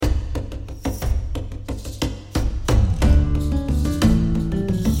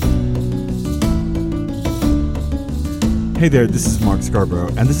Hey there, this is Mark Scarborough,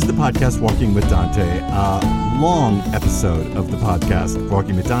 and this is the podcast Walking with Dante, a long episode of the podcast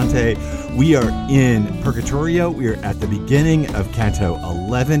Walking with Dante. We are in Purgatorio. We are at the beginning of Canto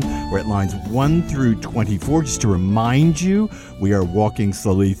 11. We're at lines 1 through 24. Just to remind you, we are walking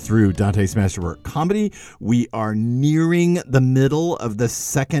slowly through Dante's masterwork comedy. We are nearing the middle of the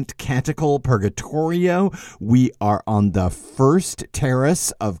second canticle, Purgatorio. We are on the first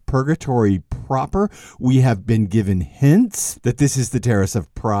terrace of Purgatory proper. We have been given hints that this is the terrace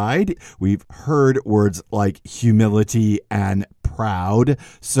of pride. We've heard words like humility and proud,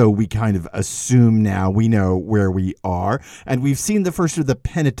 so we kind of assume now we know where we are. And we've seen the first of the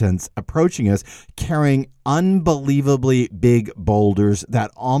penitents approaching us carrying unbelievably big boulders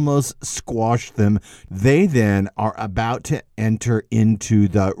that almost squash them. They then are about to enter into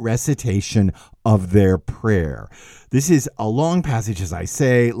the recitation of their prayer. This is a long passage, as I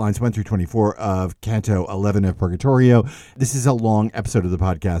say, lines 1 through 24 of Canto 11 of Purgatorio. This is a long episode of the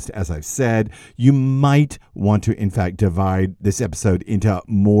podcast, as I've said. You might want to, in fact, divide this episode into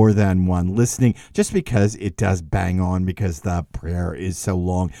more than one listening, just because it does bang on, because the prayer is so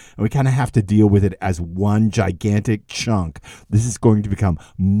long, and we kind of have to deal with it as one gigantic chunk. This is going to become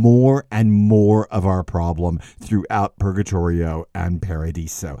more and more of our problem throughout Purgatorio and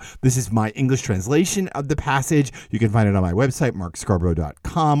Paradiso. This is my English translation of the passage. You can find it on my website,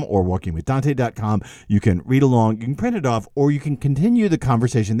 markscarborough.com or walkingwithdante.com. You can read along, you can print it off, or you can continue the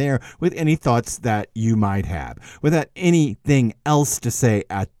conversation there with any thoughts that you might have. Without anything else to say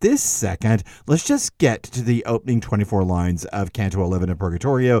at this second, let's just get to the opening 24 lines of Canto 11 of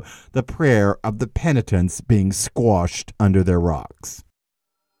Purgatorio, the prayer of the penitents being squashed under their rocks.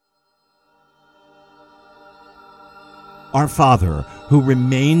 Our Father, who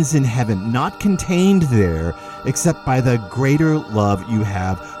remains in heaven, not contained there, except by the greater love you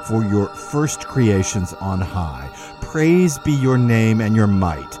have for your first creations on high. Praise be your name and your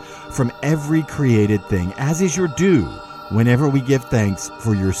might from every created thing, as is your due, whenever we give thanks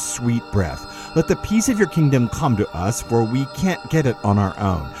for your sweet breath. Let the peace of your kingdom come to us, for we can't get it on our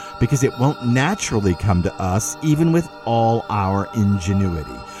own, because it won't naturally come to us, even with all our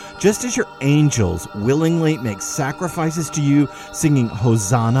ingenuity. Just as your angels willingly make sacrifices to you, singing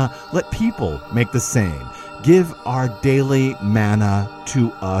Hosanna, let people make the same. Give our daily manna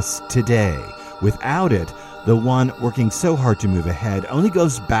to us today. Without it, the one working so hard to move ahead only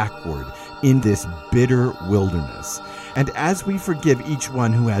goes backward in this bitter wilderness. And as we forgive each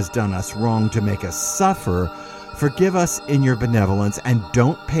one who has done us wrong to make us suffer, forgive us in your benevolence, and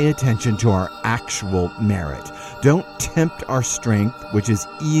don't pay attention to our actual merit. Don't tempt our strength, which is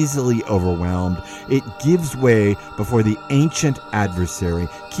easily overwhelmed. It gives way before the ancient adversary.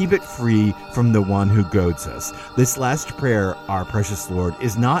 Keep it free from the one who goads us. This last prayer, our precious Lord,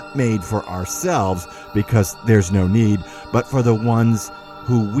 is not made for ourselves, because there's no need, but for the ones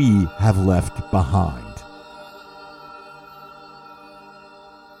who we have left behind.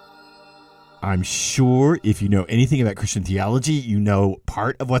 I'm sure if you know anything about Christian theology, you know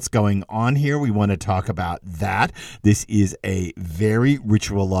part of what's going on here. We want to talk about that. This is a very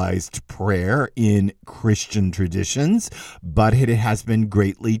ritualized prayer in Christian traditions, but it has been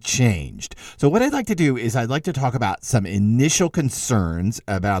greatly changed. So what I'd like to do is I'd like to talk about some initial concerns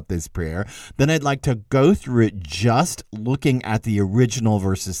about this prayer. Then I'd like to go through it just looking at the original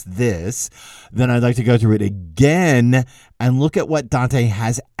versus this. Then I'd like to go through it again and look at what Dante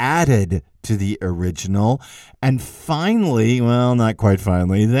has added to the original. And finally, well, not quite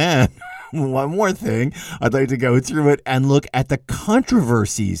finally, then one more thing, I'd like to go through it and look at the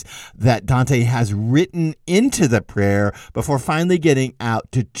controversies that Dante has written into the prayer before finally getting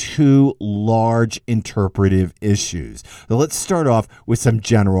out to two large interpretive issues. So let's start off with some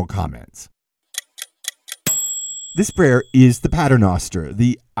general comments. This prayer is the Paternoster,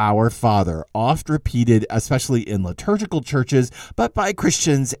 the Our Father, oft repeated, especially in liturgical churches, but by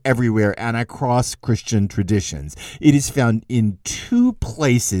Christians everywhere and across Christian traditions. It is found in two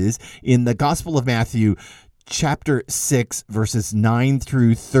places in the Gospel of Matthew, chapter 6, verses 9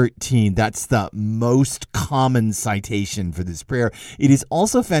 through 13. That's the most common citation for this prayer. It is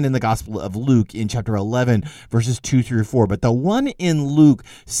also found in the Gospel of Luke in chapter 11, verses 2 through 4. But the one in Luke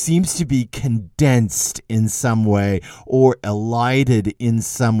seems to be condensed in some way or elided in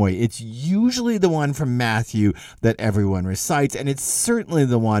some way. It's usually the one from Matthew that everyone recites, and it's certainly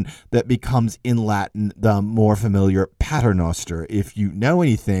the one that becomes in Latin the more familiar Paternoster. If you know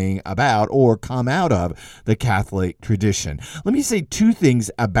anything about or come out of the the Catholic tradition. Let me say two things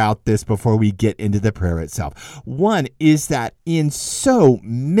about this before we get into the prayer itself. One is that in so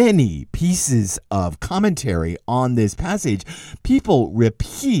many pieces of commentary on this passage, people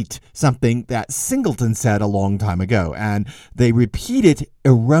repeat something that Singleton said a long time ago, and they repeat it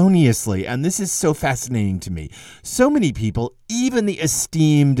erroneously. And this is so fascinating to me. So many people, even the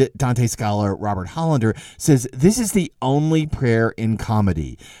esteemed Dante scholar Robert Hollander, says this is the only prayer in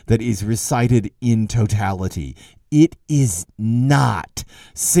comedy that is recited in totality. It is not.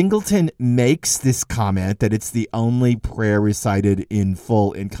 Singleton makes this comment that it's the only prayer recited in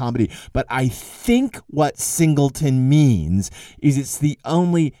full in comedy, but I think what Singleton means is it's the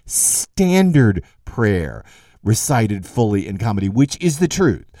only standard prayer recited fully in comedy, which is the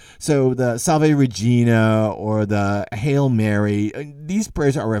truth. So the Salve Regina or the Hail Mary, these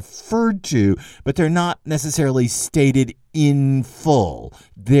prayers are referred to, but they're not necessarily stated in full.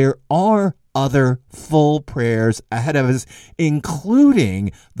 There are other full prayers ahead of us,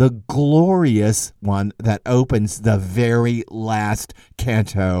 including the glorious one that opens the very last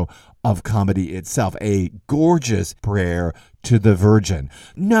canto of comedy itself, a gorgeous prayer to the Virgin.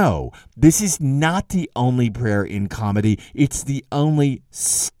 No, this is not the only prayer in comedy. It's the only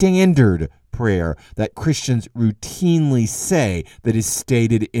standard prayer that Christians routinely say that is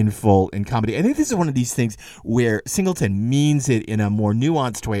stated in full in comedy. I think this is one of these things where Singleton means it in a more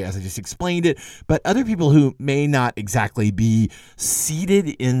nuanced way, as I just explained it, but other people who may not exactly be seated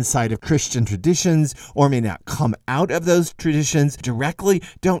inside of Christian traditions or may not come out of those traditions directly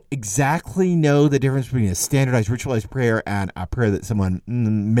don't exactly know the difference between a standardized ritualized prayer and a prayer that someone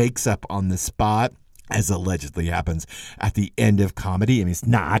makes up on the spot, as allegedly happens at the end of comedy. I mean, it's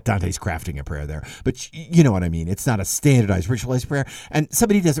not Dante's crafting a prayer there, but you know what I mean. It's not a standardized ritualized prayer, and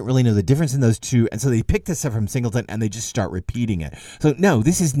somebody doesn't really know the difference in those two, and so they pick this up from Singleton and they just start repeating it. So no,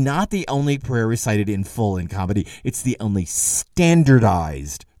 this is not the only prayer recited in full in comedy. It's the only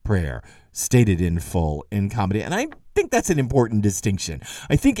standardized prayer stated in full in comedy, and I think that's an important distinction.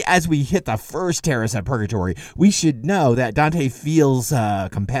 I think as we hit the first terrace of purgatory, we should know that Dante feels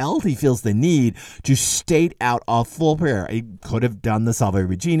compelled. He feels the need to state out a full prayer. He could have done the Salve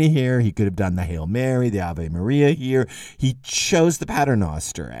Regina here. He could have done the Hail Mary, the Ave Maria here. He chose the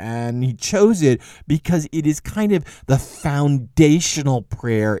Paternoster, and he chose it because it is kind of the foundational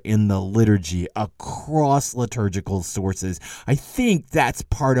prayer in the liturgy across liturgical sources. I think that's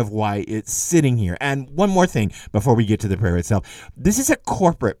part of why it's sitting here. And one more thing before we get to the prayer itself. This is a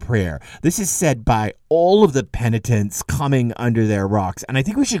corporate prayer. This is said by all of the penitents coming under their rocks. And I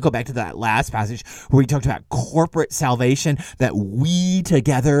think we should go back to that last passage where we talked about corporate salvation, that we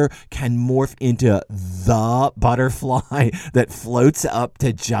together can morph into the butterfly that floats up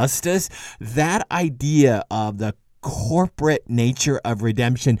to justice. That idea of the corporate nature of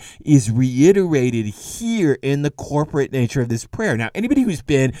redemption is reiterated here in the corporate nature of this prayer. Now, anybody who's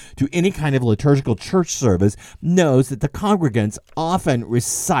been to any kind of liturgical church service knows that the congregants often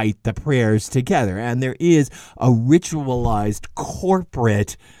recite the prayers together, and there is a ritualized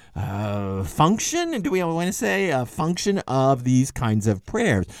corporate function, do we want to say a function of these kinds of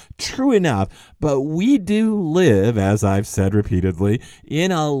prayers? True enough, but we do live, as I've said repeatedly,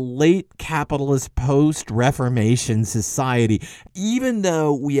 in a late capitalist post-Reformation society. Even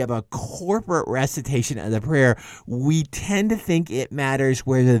though we have a corporate recitation of the prayer, we tend to think it matters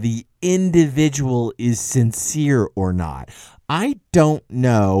whether the individual is sincere or not. I don't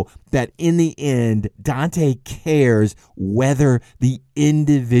know that in the end, Dante cares whether the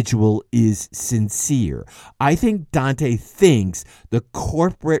individual is sincere. I think Dante thinks the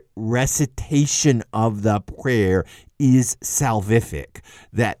corporate recitation of the prayer is salvific,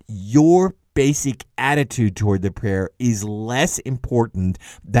 that your basic attitude toward the prayer is less important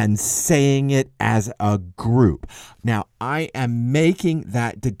than saying it as a group. Now, I am making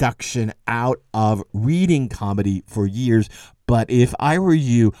that deduction out of reading comedy for years, but if I were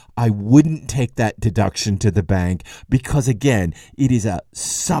you, I wouldn't take that deduction to the bank because, again, it is a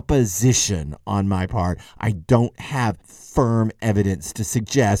supposition on my part. I don't have firm evidence to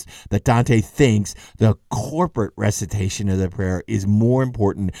suggest that Dante thinks the corporate recitation of the prayer is more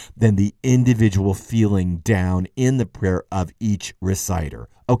important than the individual feeling down in the prayer of each reciter.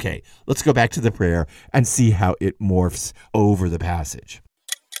 Okay, let's go back to the prayer and see how it morphs over the passage.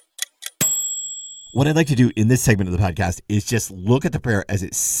 What I'd like to do in this segment of the podcast is just look at the prayer as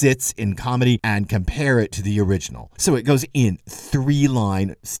it sits in comedy and compare it to the original. So it goes in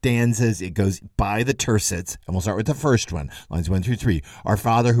 3-line stanzas. It goes by the tercets, and we'll start with the first one, lines 1 through 3. Our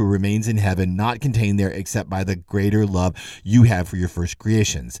Father who remains in heaven, not contained there except by the greater love you have for your first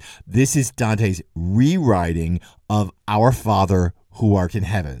creations. This is Dante's rewriting of Our Father who art in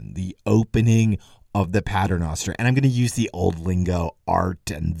heaven, the opening of the Paternoster. And I'm going to use the old lingo,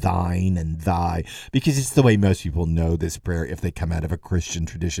 art and thine and thy, because it's the way most people know this prayer if they come out of a Christian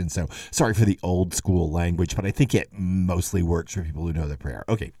tradition. So sorry for the old school language, but I think it mostly works for people who know the prayer.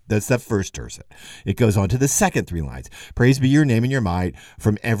 Okay, that's the first tercet. It goes on to the second 3 lines. Praise be your name and your might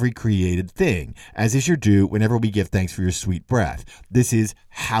from every created thing, as is your due whenever we give thanks for your sweet breath. This is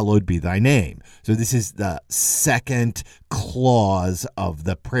hallowed be thy name. So this is the second clause of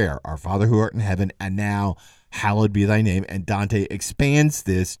the prayer. Our Father who art in heaven, and now hallowed be thy name. And Dante expands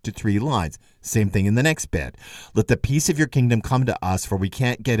this to 3 lines. Same thing in the next bit. Let the peace of your kingdom come to us, for we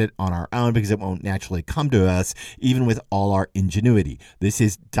can't get it on our own because it won't naturally come to us, even with all our ingenuity. This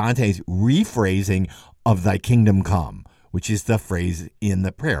is Dante's rephrasing of thy kingdom come, which is the phrase in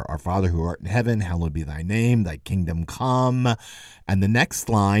the prayer. Our Father who art in heaven, hallowed be thy name, thy kingdom come. And the next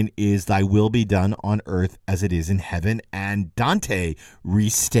line is thy will be done on earth as it is in heaven. And Dante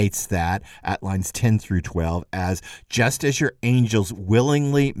restates that at lines 10 through 12 as just as your angels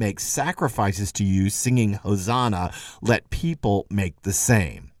willingly make sacrifices to you, singing Hosanna, let people make the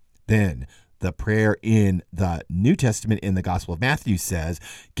same. Then the prayer in the New Testament in the Gospel of Matthew says,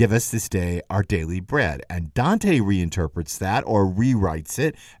 give us this day our daily bread. And Dante reinterprets that or rewrites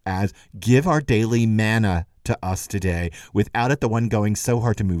it as give our daily manna to us today. Without it, the one going so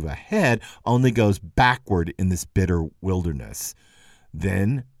hard to move ahead only goes backward in this bitter wilderness.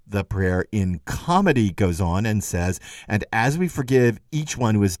 Then the prayer in comedy goes on and says, and as we forgive each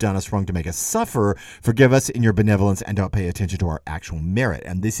one who has done us wrong to make us suffer, forgive us in your benevolence and don't pay attention to our actual merit.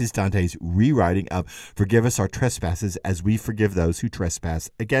 And this is Dante's rewriting of forgive us our trespasses as we forgive those who trespass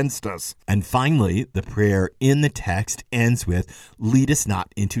against us. And finally, the prayer in the text ends with, lead us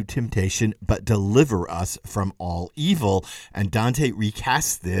not into temptation, but deliver us from all evil. And Dante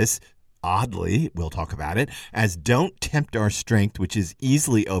recasts this, oddly, we'll talk about it, as don't tempt our strength, which is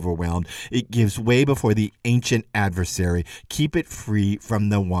easily overwhelmed. It gives way before the ancient adversary. Keep it free from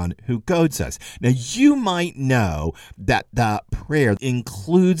the one who goads us. Now, you might know that the prayer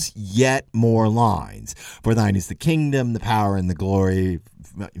includes yet more lines. For thine is the kingdom, the power, and the glory,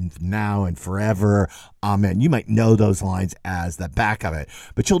 now and forever. Amen. You might know those lines as the back of it,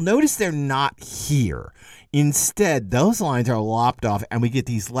 but you'll notice they're not here. Instead, those lines are lopped off, and we get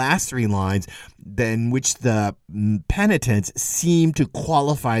these last 3 lines in which the penitents seem to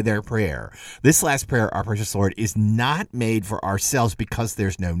qualify their prayer. This last prayer, our precious Lord, is not made for ourselves because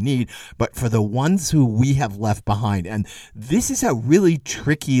there's no need, but for the ones who we have left behind. And this is a really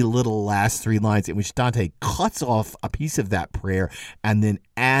tricky little last 3 lines in which Dante cuts off a piece of that prayer and then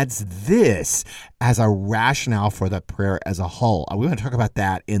adds this as a rationale for the prayer as a whole. We're going to talk about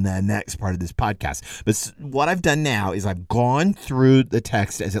that in the next part of this podcast. But what I've done now is I've gone through the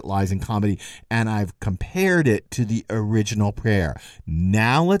text as it lies in comedy, and I've compared it to the original prayer.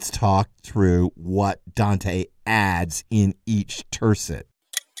 Now let's talk through what Dante adds in each tercet.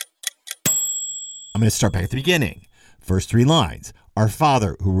 I'm going to start back at the beginning. First 3 lines. Our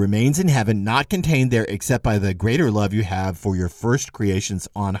Father, who remains in heaven, not contained there except by the greater love you have for your first creations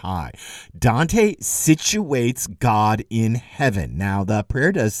on high. Dante situates God in heaven. Now, the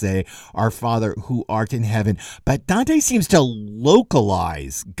prayer does say, Our Father, who art in heaven, but Dante seems to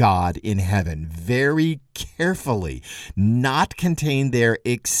localize God in heaven very carefully, not contained there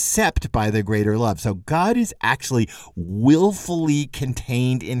except by the greater love. So God is actually willfully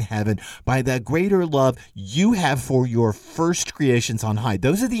contained in heaven by the greater love you have for your first creations on high.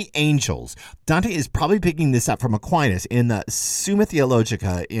 Those are the angels. Dante is probably picking this up from Aquinas in the Summa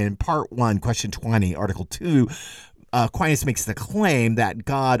Theologica in part 1, question 20, article 2. Aquinas makes the claim that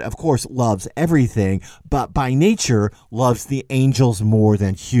God, of course, loves everything, but by nature loves the angels more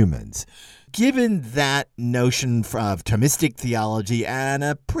than humans. Given that notion of Thomistic theology and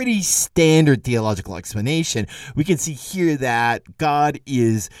a pretty standard theological explanation, we can see here that God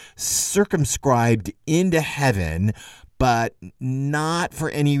is circumscribed into heaven, but not for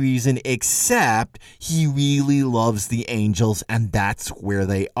any reason except he really loves the angels, and that's where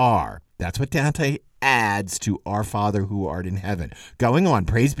they are. That's what Dante adds to Our Father who art in heaven. Going on,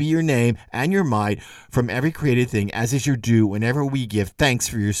 praise be your name and your might from every created thing, as is your due whenever we give thanks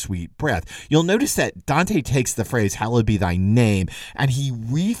for your sweet breath. You'll notice that Dante takes the phrase, hallowed be thy name, and he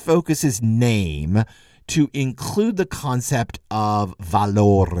refocuses name to include the concept of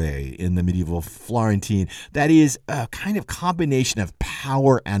valore in the medieval Florentine. That is a kind of combination of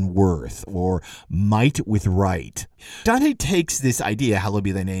power and worth, or might with right. Dante takes this idea, hallowed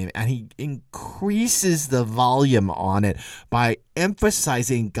be thy name, and he increases the volume on it by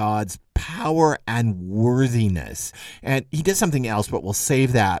emphasizing God's power and worthiness. And he does something else, but we'll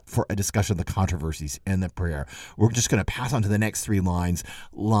save that for a discussion of the controversies in the prayer. We're just going to pass on to the next three lines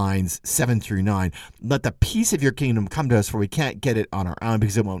 7 through 9. Let the peace of your kingdom come to us, for we can't get it on our own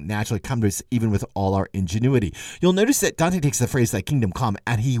because it won't naturally come to us even with all our ingenuity. You'll notice that Dante takes the phrase "thy kingdom come"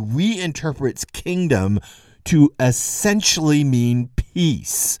 and he reinterprets kingdom to essentially mean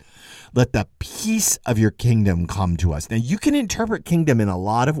peace. Let the peace of your kingdom come to us. Now, you can interpret kingdom in a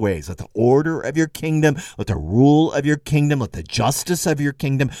lot of ways. Let the order of your kingdom, let the rule of your kingdom, let the justice of your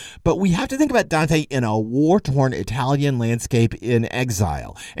kingdom. But we have to think about Dante in a war-torn Italian landscape in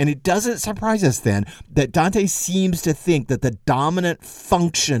exile. And it doesn't surprise us then that Dante seems to think that the dominant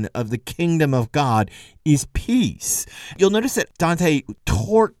function of the kingdom of God is peace. You'll notice that Dante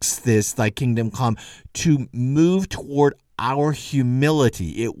torques this, "thy kingdom come," to move toward our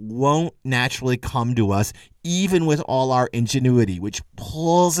humility. It won't naturally come to us even with all our ingenuity, which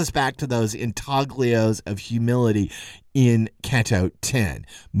pulls us back to those intaglios of humility in Canto 10.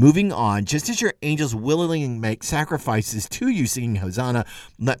 Moving on, just as your angels willingly make sacrifices to you, singing Hosanna,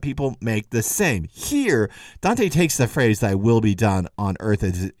 let people make the same. Here, Dante takes the phrase, "thy will be done on earth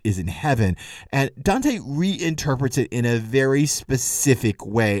as it is in heaven," and Dante reinterprets it in a very specific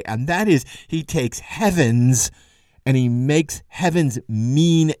way, and that is he takes heavens and he makes heavens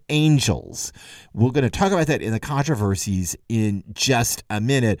mean angels. We're going to talk about that in the controversies in just a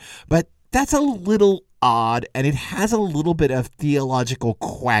minute, but that's a little odd, and it has a little bit of theological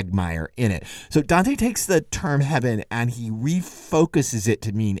quagmire in it. So Dante takes the term heaven and he refocuses it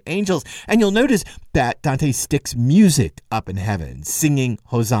to mean angels, and you'll notice that Dante sticks music up in heaven, singing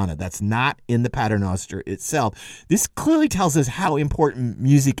Hosanna. That's not in the Paternoster itself. This clearly tells us how important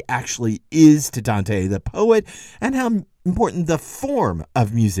music actually is to Dante, the poet, and how important the form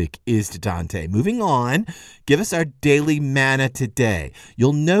of music is to Dante. Moving on, give us our daily manna today.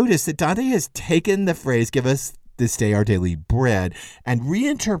 You'll notice that Dante has taken the phrase, "give us this day our daily bread," and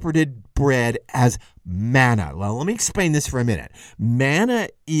reinterpreted bread as manna. Well, let me explain this for a minute. Manna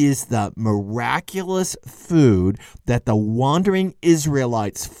is the miraculous food that the wandering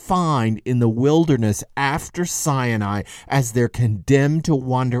Israelites find in the wilderness after Sinai as they're condemned to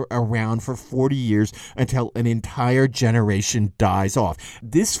wander around for 40 years until an entire generation dies off.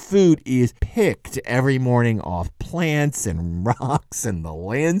 This food is picked every morning off plants and rocks and the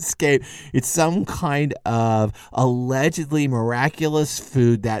landscape. It's some kind of allegedly miraculous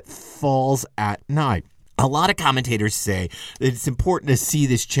food that falls at night. A lot of commentators say that it's important to see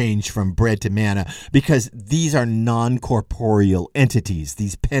this change from bread to manna because these are non-corporeal entities,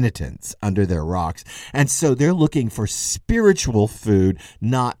 these penitents under their rocks. And so they're looking for spiritual food,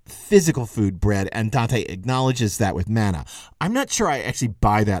 not physical food, bread. And Dante acknowledges that with manna. I'm not sure I actually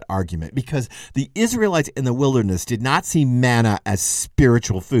buy that argument because the Israelites in the wilderness did not see manna as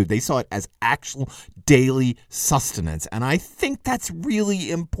spiritual food. They saw it as actual daily sustenance. And I think that's really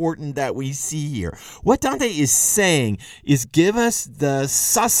important that we see here. What Dante is saying is give us the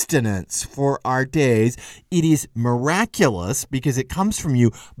sustenance for our days. It is miraculous because it comes from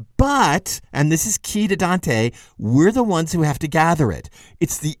you, but, and this is key to Dante, we're the ones who have to gather it.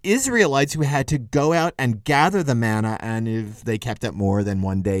 It's the Israelites who had to go out and gather the manna, and if they kept it more than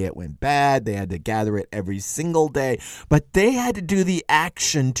one day, it went bad. They had to gather it every single day, but they had to do the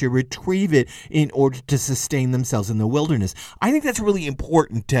action to retrieve it in order to sustain themselves in the wilderness. I think that's really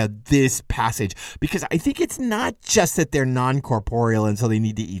important to this passage because I think it's not just that they're non-corporeal and so they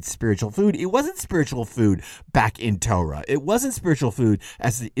need to eat spiritual food. It wasn't spiritual food back in Torah. It wasn't spiritual food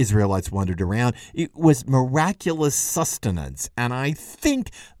as the Israelites wandered around. It was miraculous sustenance. And I think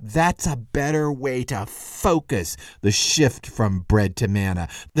that's a better way to focus the shift from bread to manna.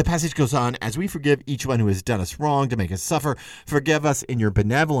 The passage goes on, "As we forgive each one who has done us wrong to make us suffer, forgive us in your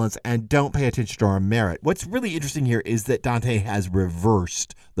benevolence and don't pay attention to our merit." What's really interesting here is that Dante has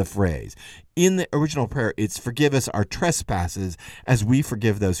reversed the phrase. In the original prayer, it's "forgive us our trespasses as we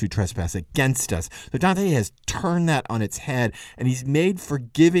forgive those who trespass against us." So Dante has turned that on its head, and he's made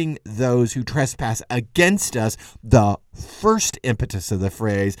forgiving those who trespass against us the first impetus of the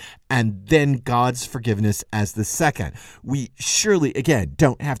phrase, and then God's forgiveness as the second. We surely, again,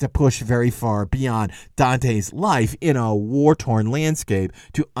 don't have to push very far beyond Dante's life in a war-torn landscape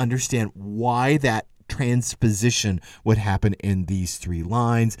to understand why that transposition would happen in these three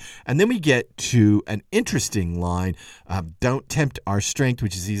lines. And then we get to an interesting line, "Don't tempt our strength,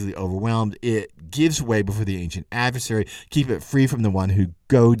 which is easily overwhelmed. It gives way before the ancient adversary. Keep it free from the one who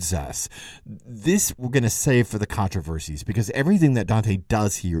goads us." This we're going to save for the controversies because everything that Dante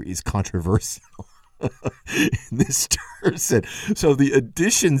does here is controversial. in this person. So the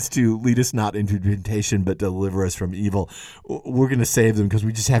additions to lead us not into temptation, but deliver us from evil, we're going to save them because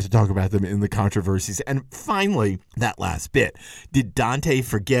we just have to talk about them in the controversies. And finally, that last bit. Did Dante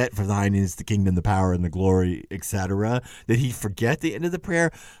forget, for thine is the kingdom, the power, and the glory, etc.? Did he forget the end of the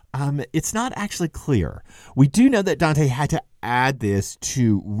prayer? It's not actually clear. We do know that Dante had to add this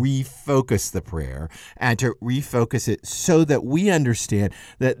to refocus the prayer and to refocus it so that we understand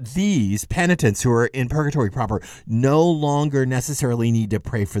that these penitents who are in purgatory proper no longer necessarily need to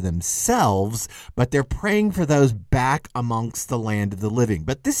pray for themselves, but they're praying for those back amongst the land of the living.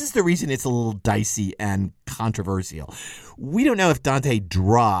 But this is the reason it's a little dicey and controversial. We don't know if Dante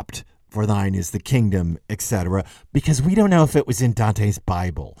dropped for thine is the kingdom, etc., because we don't know if it was in Dante's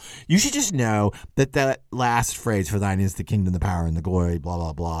Bible. You should just know that that last phrase, for thine is the kingdom, the power, and the glory, blah,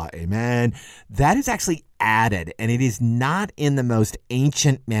 blah, blah, amen, that is actually added, and it is not in the most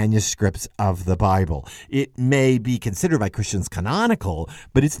ancient manuscripts of the Bible. It may be considered by Christians canonical,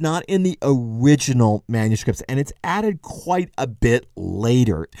 but it's not in the original manuscripts, and it's added quite a bit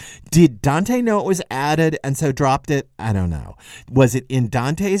later. Did Dante know it was added and so dropped it? I don't know. Was it in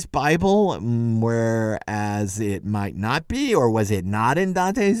Dante's Bible, whereas it might not be, or was it not in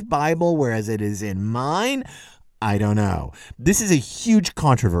Dante's Bible, whereas it is in mine? I don't know. This is a huge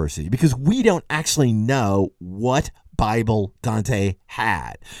controversy because we don't actually know what Bible Dante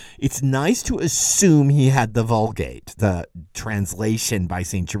had. It's nice to assume he had the Vulgate, the translation by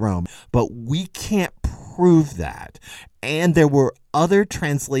St. Jerome, but we can't prove that. And there were other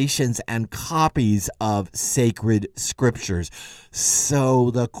translations and copies of sacred scriptures. So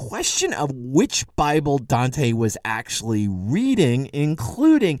the question of which Bible Dante was actually reading,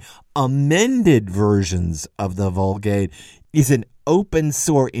 including amended versions of the Vulgate, is an open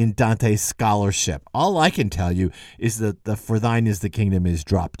sore in Dante's scholarship. All I can tell you is that the for thine is the kingdom is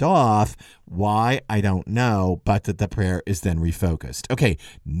dropped off. Why? I don't know, but that the prayer is then refocused. Okay,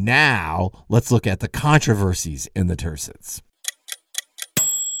 now let's look at the controversies in the tercets.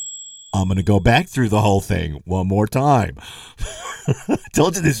 I'm going to go back through the whole thing one more time. I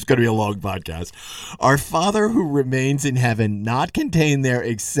told you this is going to be a long podcast. Our Father who remains in heaven, not contained there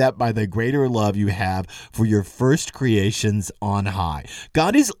except by the greater love you have for your first creations on high.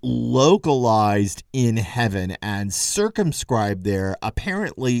 God is localized in heaven and circumscribed there,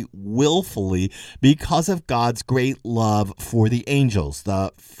 apparently willfully, because of God's great love for the angels,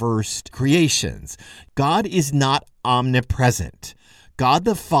 the first creations. God is not omnipresent. God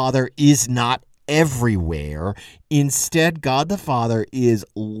the Father is not everywhere. Instead, God the Father is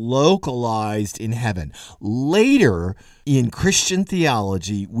localized in heaven. Later, in Christian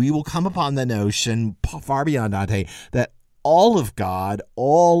theology, we will come upon the notion, far beyond Dante, that all of God,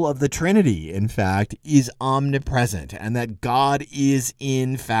 all of the Trinity, in fact, is omnipresent, and that God is,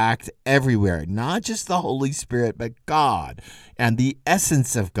 in fact, everywhere. Not just the Holy Spirit, but God. And the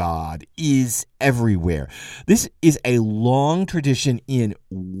essence of God is everywhere. This is a long tradition in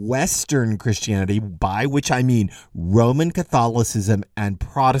Western Christianity, by which I mean Roman Catholicism and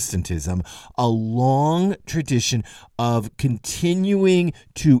Protestantism, a long tradition of continuing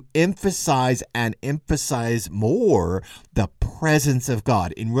to emphasize and emphasize more the presence of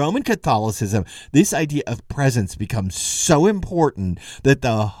God. In Roman Catholicism, this idea of presence becomes so important that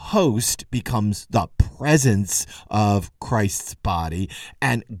the host becomes the presence of Christ's body,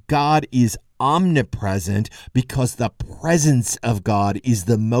 and God is omnipresent because the presence of God is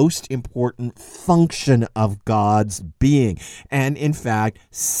the most important function of God's being. And in fact,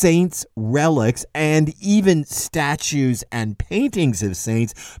 saints' relics and even statues and paintings of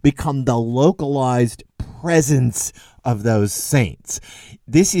saints become the localized presence of those saints.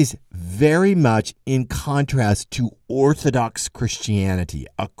 This is very much in contrast to Orthodox Christianity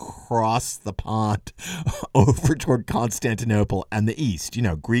across the pond over toward Constantinople and the East. You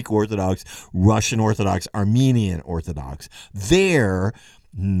know, Greek Orthodox, Russian Orthodox, Armenian Orthodox. There,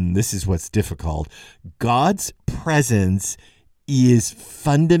 this is what's difficult, God's presence is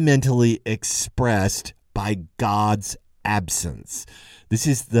fundamentally expressed by God's absence. This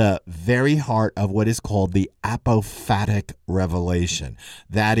is the very heart of what is called the apophatic revelation.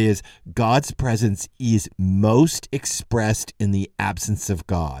 That is, God's presence is most expressed in the absence of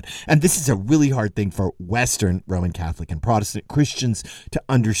God. And this is a really hard thing for Western Roman Catholic and Protestant Christians to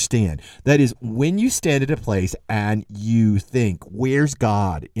understand. That is, when you stand at a place and you think, where's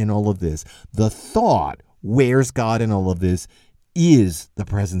God in all of this? The thought, where's God in all of this, is the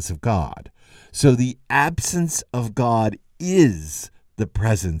presence of God. So the absence of God is the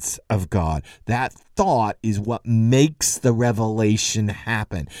presence of God. That thought is what makes the revelation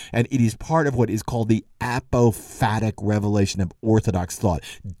happen. And it is part of what is called the apophatic revelation of orthodox thought.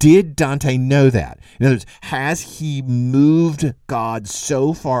 Did Dante know that? In other words, has he moved God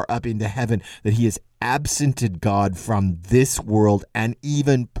so far up into heaven that he has absented God from this world and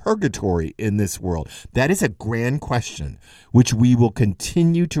even purgatory in this world? That is a grand question which we will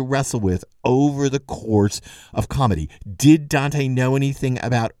continue to wrestle with over the course of comedy. Did Dante know anything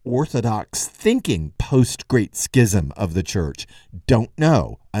about orthodox thinking post-Great Schism of the Church? Don't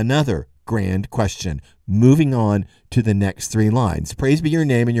know. Another grand question. Moving on to the next three lines. Praise be your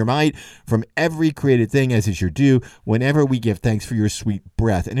name and your might from every created thing as is your due, whenever we give thanks for your sweet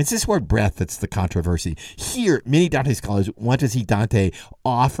breath. And it's this word breath that's the controversy. Here, many Dante scholars want to see Dante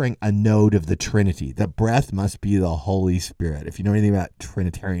offering a node of the Trinity. The breath must be the Holy Spirit. If you know anything about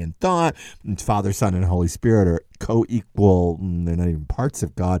Trinitarian thought, it's Father, Son, and Holy Spirit are co-equal, they're not even parts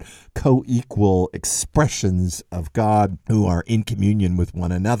of God, co-equal expressions of God who are in communion with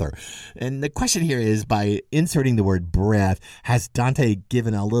one another. And the question here is, by inserting the word breath, has Dante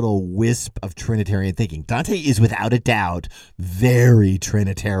given a little wisp of Trinitarian thinking? Dante is without a doubt very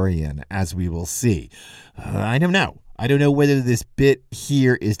Trinitarian, as we will see. I don't know. I don't know whether this bit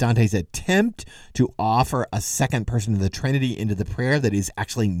here is Dante's attempt to offer a second person of the Trinity into the prayer that is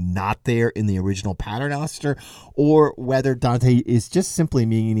actually not there in the original Paternoster, or whether Dante is just simply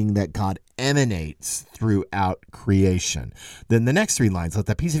meaning that God emanates throughout creation. Then the next three lines, let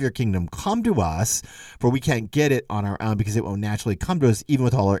the peace of your kingdom come to us, for we can't get it on our own because it won't naturally come to us even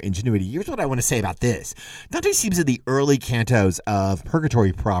with all our ingenuity. Here's what I want to say about this. Dante seems in the early cantos of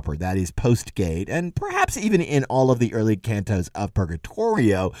Purgatory proper, that is post-Gate, and perhaps even in all of the early cantos of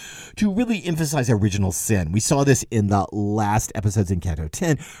Purgatorio, to really emphasize original sin. We saw this in the last episodes in Canto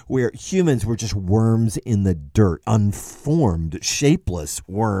 10, where humans were just worms in the dirt, unformed, shapeless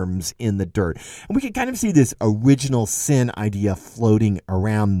worms in the dirt. And we can kind of see this original sin idea floating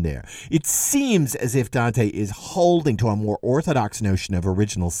around there. It seems as if Dante is holding to a more orthodox notion of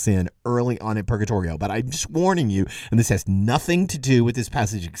original sin early on in Purgatorio, but I'm just warning you, and this has nothing to do with this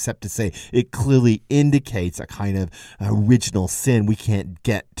passage except to say it clearly indicates a kind of original sin. We can't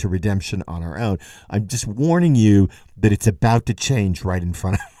get to redemption on our own. I'm just warning you that it's about to change right in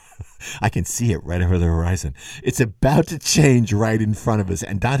front of I can see it right over the horizon. It's about to change right in front of us,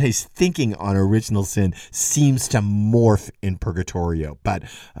 and Dante's thinking on original sin seems to morph in Purgatorio, but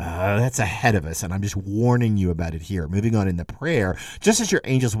that's ahead of us, and I'm just warning you about it here. Moving on in the prayer, just as your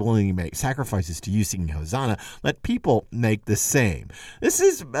angels willingly make sacrifices to you singing Hosanna, let people make the same. This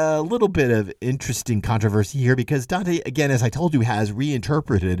is a little bit of interesting controversy here because Dante, again, as I told you, has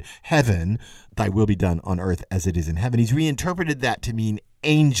reinterpreted heaven, thy will be done on earth as it is in heaven. He's reinterpreted that to mean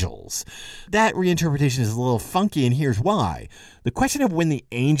angels. That reinterpretation is a little funky, and here's why. The question of when the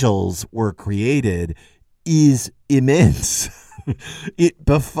angels were created is immense. It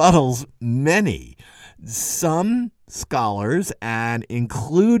befuddles many. Some scholars, and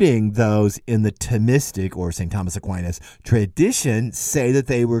including those in the Thomistic or St. Thomas Aquinas tradition, say that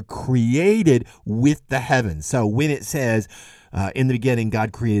they were created with the heavens. So when it says, in the beginning,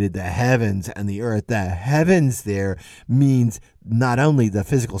 God created the heavens and the earth. The heavens there means not only the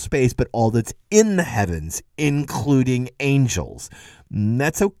physical space, but all that's in the heavens, including angels.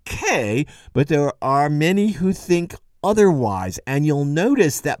 That's okay, but there are many who think otherwise. And you'll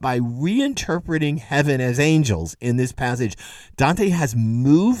notice that by reinterpreting heaven as angels in this passage, Dante has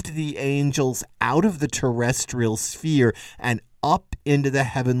moved the angels out of the terrestrial sphere and up into the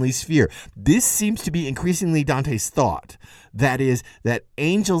heavenly sphere. This seems to be increasingly Dante's thought. That is, that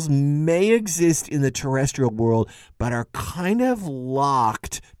angels may exist in the terrestrial world, but are kind of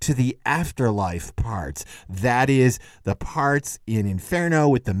locked to the afterlife parts. That is, the parts in Inferno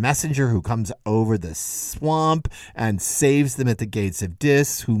with the messenger who comes over the swamp and saves them at the gates of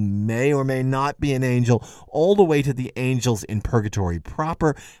Dis, who may or may not be an angel, all the way to the angels in Purgatory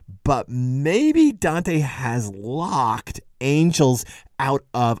proper. But maybe Dante has locked angels out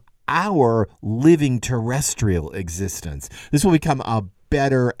of our living terrestrial existence. This will become a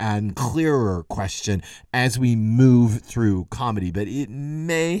better and clearer question as we move through comedy, but it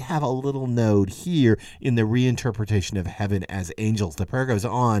may have a little node here in the reinterpretation of heaven as angels. The prayer goes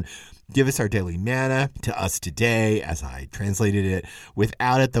on, give us our daily manna to us today, as I translated it.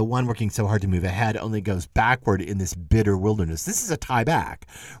 Without it, the one working so hard to move ahead only goes backward in this bitter wilderness. This is a tie back.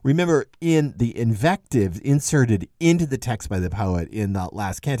 Remember, in the invective inserted into the text by the poet in the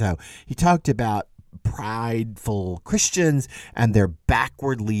last canto, he talked about prideful Christians and their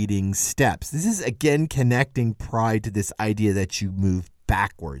backward leading steps. This is again connecting pride to this idea that you move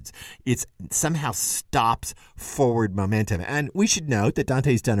backwards. It somehow stops forward momentum. And we should note that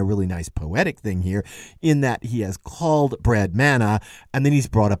Dante's done a really nice poetic thing here in that he has called bread manna, and then he's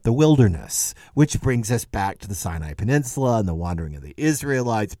brought up the wilderness, which brings us back to the Sinai Peninsula and the wandering of the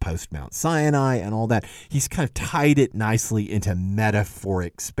Israelites post Mount Sinai and all that. He's kind of tied it nicely into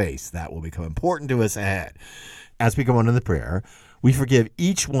metaphoric space. That will become important to us ahead. As we go on in the prayer, we forgive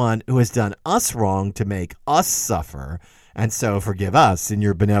each one who has done us wrong to make us suffer, and so forgive us in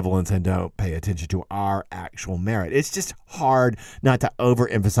your benevolence and don't pay attention to our actual merit. It's just hard not to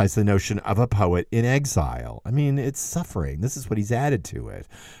overemphasize the notion of a poet in exile. I mean, it's suffering. This is what he's added to it.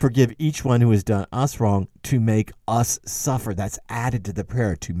 Forgive each one who has done us wrong to make us suffer. That's added to the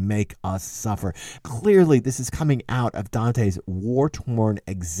prayer, to make us suffer. Clearly, this is coming out of Dante's war-torn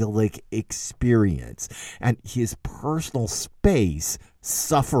exilic experience, and his personal space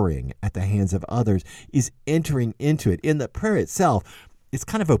suffering at the hands of others is entering into it. In the prayer itself, it's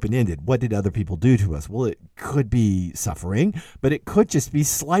kind of open-ended. What did other people do to us? Well, it could be suffering, but it could just be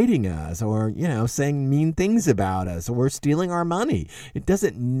slighting us or, saying mean things about us or stealing our money. It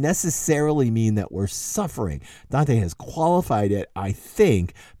doesn't necessarily mean that we're suffering. Dante has qualified it, I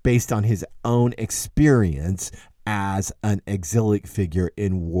think, based on his own experience as an exilic figure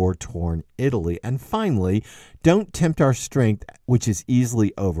in war-torn Italy. And finally, don't tempt our strength, which is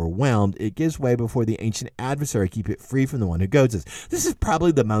easily overwhelmed. It gives way before the ancient adversary. Keep it free from the one who goads us. This is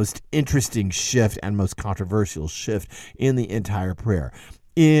probably the most interesting shift and most controversial shift in the entire prayer.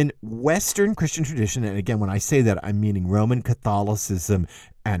 In Western Christian tradition, and again, when I say that, I'm meaning Roman Catholicism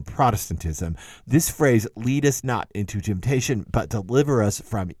and Protestantism, this phrase, lead us not into temptation, but deliver us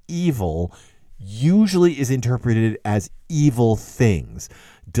from evil, usually is interpreted as evil things.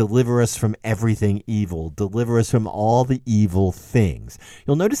 Deliver us from everything evil. Deliver us from all the evil things.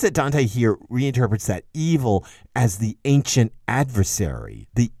 You'll notice that Dante here reinterprets that evil as the ancient adversary,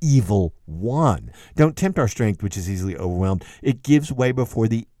 the evil one. Don't tempt our strength, which is easily overwhelmed. It gives way before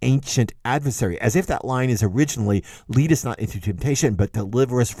the ancient adversary, as if that line is originally, lead us not into temptation, but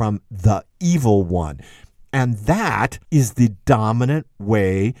deliver us from the evil one. And that is the dominant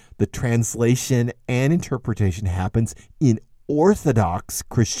way the translation and interpretation happens in Orthodox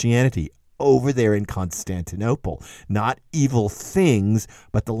Christianity over there in Constantinople. Not evil things,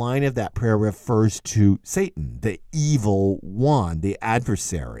 but the line of that prayer refers to Satan, the evil one, the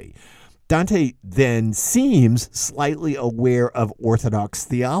adversary. Dante then seems slightly aware of Orthodox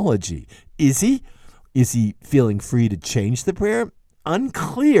theology. Is he? Is he feeling free to change the prayer?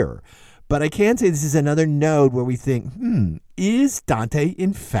 Unclear. But I can say this is another node where we think, is Dante,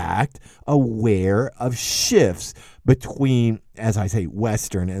 in fact, aware of shifts between, as I say,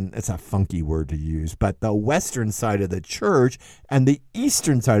 Western, and it's a funky word to use, but the Western side of the church and the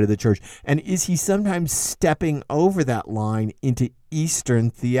Eastern side of the church? And is he sometimes stepping over that line into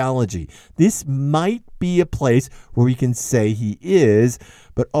Eastern theology? This might be a place where we can say he is,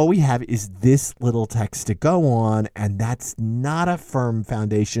 but all we have is this little text to go on, and that's not a firm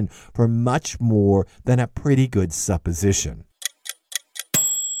foundation for much more than a pretty good supposition.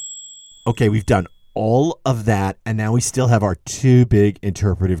 Okay, we've done all of that, and now we still have our two big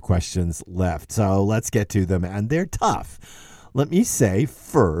interpretive questions left. So let's get to them, and they're tough. Let me say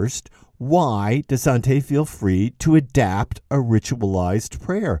first, why does Dante feel free to adapt a ritualized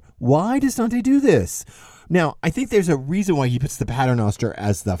prayer? Why does Dante do this? Now, I think there's a reason why he puts the Paternoster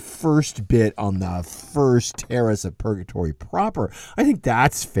as the first bit on the first terrace of Purgatory proper. I think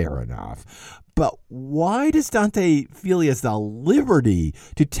that's fair enough. But why does Dante feel he has the liberty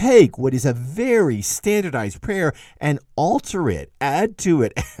to take what is a very standardized prayer and alter it, add to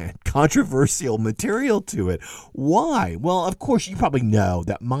it, add controversial material to it? Why? Well, of course, you probably know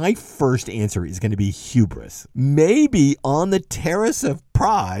that my first answer is going to be hubris. Maybe on the terrace of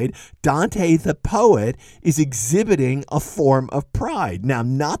pride, Dante the poet is exhibiting a form of pride. Now,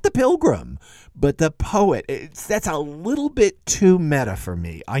 not the pilgrim, but the poet. That's a little bit too meta for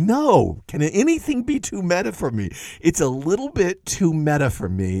me. I know. Can anything be too meta for me? It's a little bit too meta for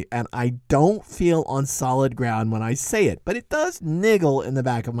me, and I don't feel on solid ground when I say it, but it does niggle in the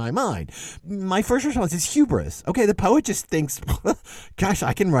back of my mind. My first response is hubris. Okay, the poet just thinks, gosh,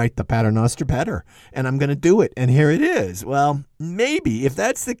 I can write the Paternoster better, and I'm going to do it, and here it is. Well, maybe. If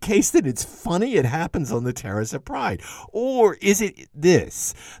that's the case, then it's funny it happens on the terrace of pride. Or is it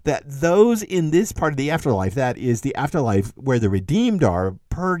this, that those in in this part of the afterlife, that is the afterlife where the redeemed are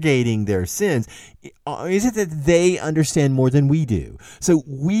purgating their sins, is it that they understand more than we do? So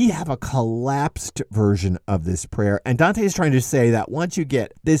we have a collapsed version of this prayer, and Dante is trying to say that once you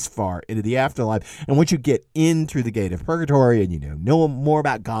get this far into the afterlife, and once you get in through the gate of purgatory, and you know more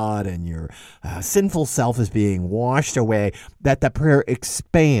about God, and your sinful self is being washed away, that the prayer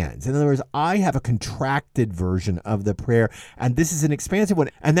expands. In other words, I have a contracted version of the prayer, and this is an expansive one,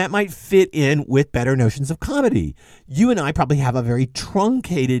 and that might fit in with better notions of comedy. You and I probably have a very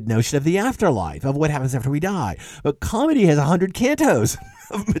truncated notion of the afterlife, of what happens after we die. But comedy has 100 cantos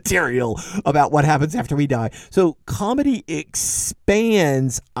of material about what happens after we die. So comedy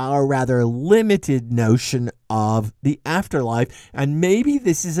expands our rather limited notion of the afterlife, and maybe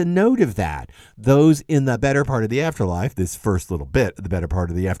this is a note of that. Those in the better part of the afterlife, this first little bit of the better part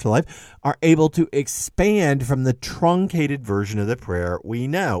of the afterlife, are able to expand from the truncated version of the prayer we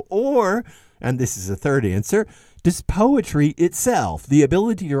know. Or, and this is a third answer, does poetry itself, the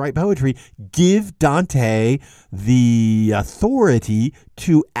ability to write poetry, give Dante the authority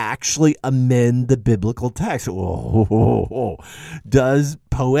to actually amend the biblical text? Does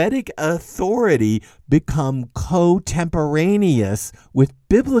poetic authority become contemporaneous with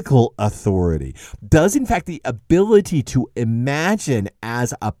biblical authority? Does, in fact, the ability to imagine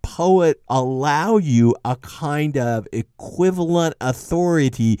as a poet allow you a kind of equivalent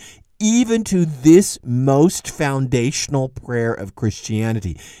authority even to this most foundational prayer of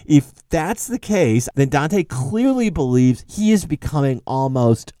Christianity? If that's the case, then Dante clearly believes he is becoming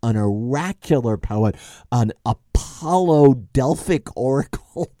almost an oracular poet, an Apollo-Delphic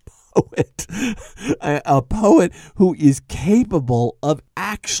oracle poet, a poet who is capable of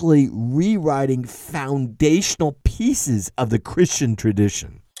actually rewriting foundational pieces of the Christian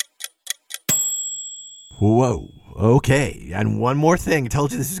tradition. Whoa. Okay, and one more thing. I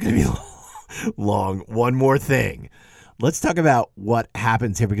told you this is going to be long. One more thing. Let's talk about what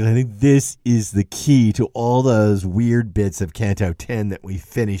happens here, because I think this is the key to all those weird bits of Canto 10 that we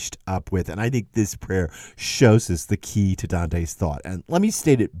finished up with. And I think this prayer shows us the key to Dante's thought. And let me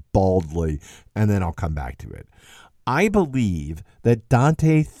state it baldly, and then I'll come back to it. I believe that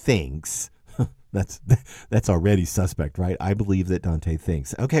Dante thinks... That's already suspect, right? I believe that Dante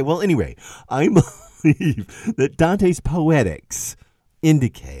thinks. Okay, well, anyway, I believe that Dante's poetics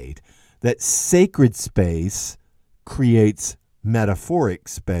indicate that sacred space creates metaphoric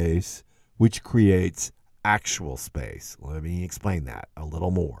space, which creates actual space. Let me explain that a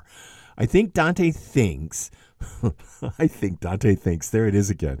little more. I think Dante thinks, there it is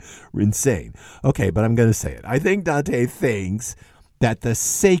again, insane. Okay, but I'm going to say it. I think Dante thinks that the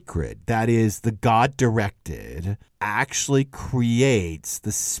sacred, that is the God-directed, actually creates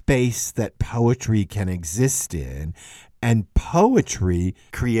the space that poetry can exist in, and poetry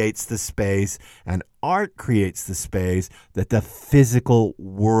creates the space, and art creates the space that the physical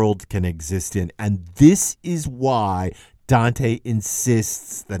world can exist in. And this is why Dante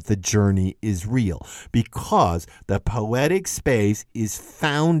insists that the journey is real, because the poetic space is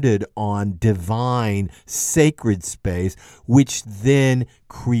founded on divine, sacred space, which then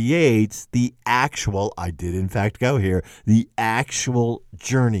creates the actual, I did in fact go here, the actual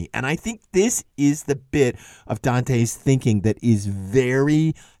journey. And I think this is the bit of Dante's thinking that is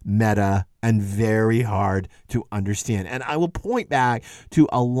very meta and very hard to understand. And I will point back to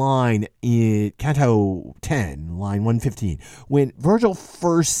a line in Canto 10, line 115. When Virgil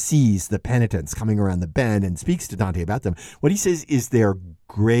first sees the penitents coming around the bend and speaks to Dante about them, what he says is their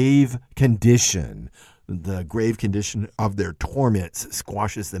grave condition. The grave condition of their torments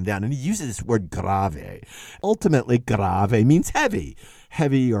squashes them down. And he uses this word grave. Ultimately, grave means heavy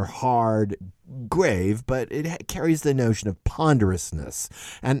or hard, grave, but it carries the notion of ponderousness.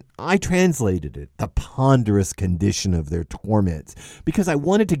 And I translated it, the ponderous condition of their torments, because I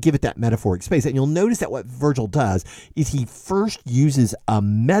wanted to give it that metaphoric space. And you'll notice that what Virgil does is he first uses a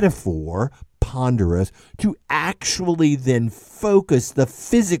metaphor, ponderous, to actually then focus the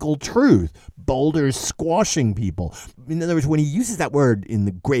physical truth. Boulders squashing people. In other words, when he uses that word in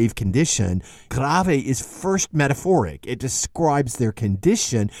the grave condition, grave is first metaphoric. It describes their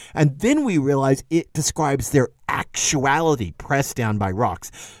condition, and then we realize it describes their actuality, pressed down by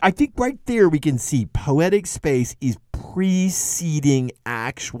rocks. I think right there we can see poetic space is preceding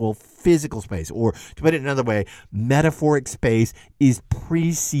actual physical space, or to put it another way, metaphoric space is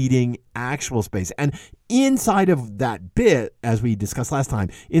preceding actual space. And inside of that bit, as we discussed last time,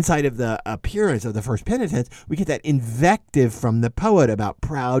 inside of the appearance of the first penitents, we get that invective from the poet about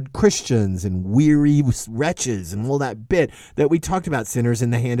proud Christians and weary wretches and all that bit that we talked about, sinners in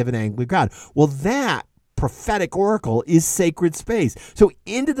the hand of an angry God. Well, that prophetic oracle is sacred space. So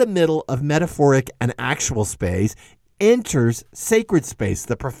into the middle of metaphoric and actual space enters sacred space,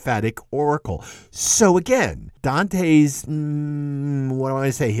 the prophetic oracle. So again, Dante's,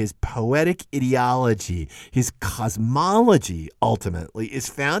 his poetic ideology, his cosmology ultimately is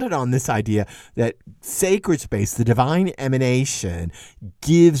founded on this idea that sacred space, the divine emanation,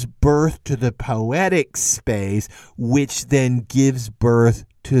 gives birth to the poetic space, which then gives birth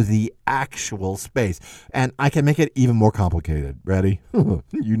to the actual space. And I can make it even more complicated. Ready?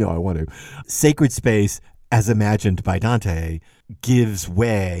 You know I want to. Sacred space, as imagined by Dante, gives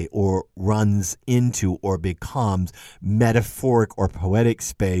way or runs into or becomes metaphoric or poetic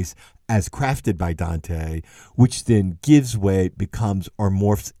space as crafted by Dante, which then gives way, becomes, or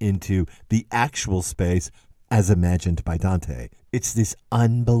morphs into the actual space as imagined by Dante. It's this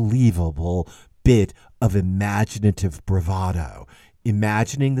unbelievable bit of imaginative bravado,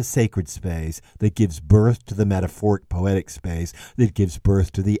 imagining the sacred space that gives birth to the metaphoric poetic space that gives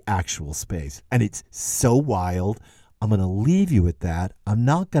birth to the actual space. And it's so wild. I'm going to leave you with that. I'm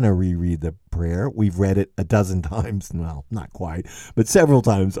not going to reread the prayer. We've read it a dozen times. Well, not quite, but several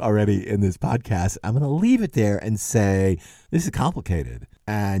times already in this podcast. I'm going to leave it there and say, this is complicated,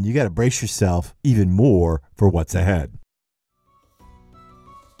 and you got to brace yourself even more for what's ahead.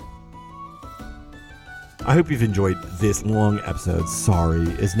 I hope you've enjoyed this long episode. Sorry,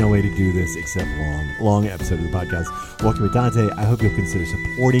 there's no way to do this except long episode of the podcast. Walking with Dante. I hope you'll consider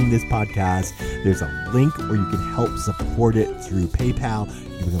supporting this podcast. There's a link where you can help support it through PayPal.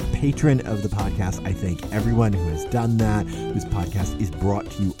 You become a patron of the podcast. I thank everyone who has done that. This podcast is brought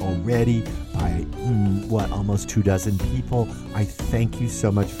to you already by, almost 24 people. I thank you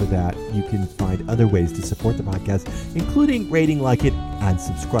so much for that. You can find other ways to support the podcast, including rating, like it, and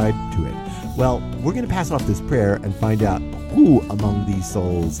subscribe to it. Well, we're going to pass off this prayer and find out who among these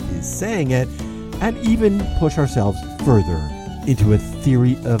souls is saying it, and even push ourselves further into a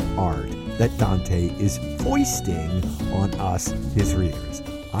theory of art that Dante is foisting on us, his readers.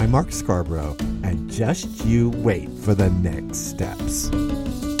 I'm Mark Scarborough, and just you wait for the next steps.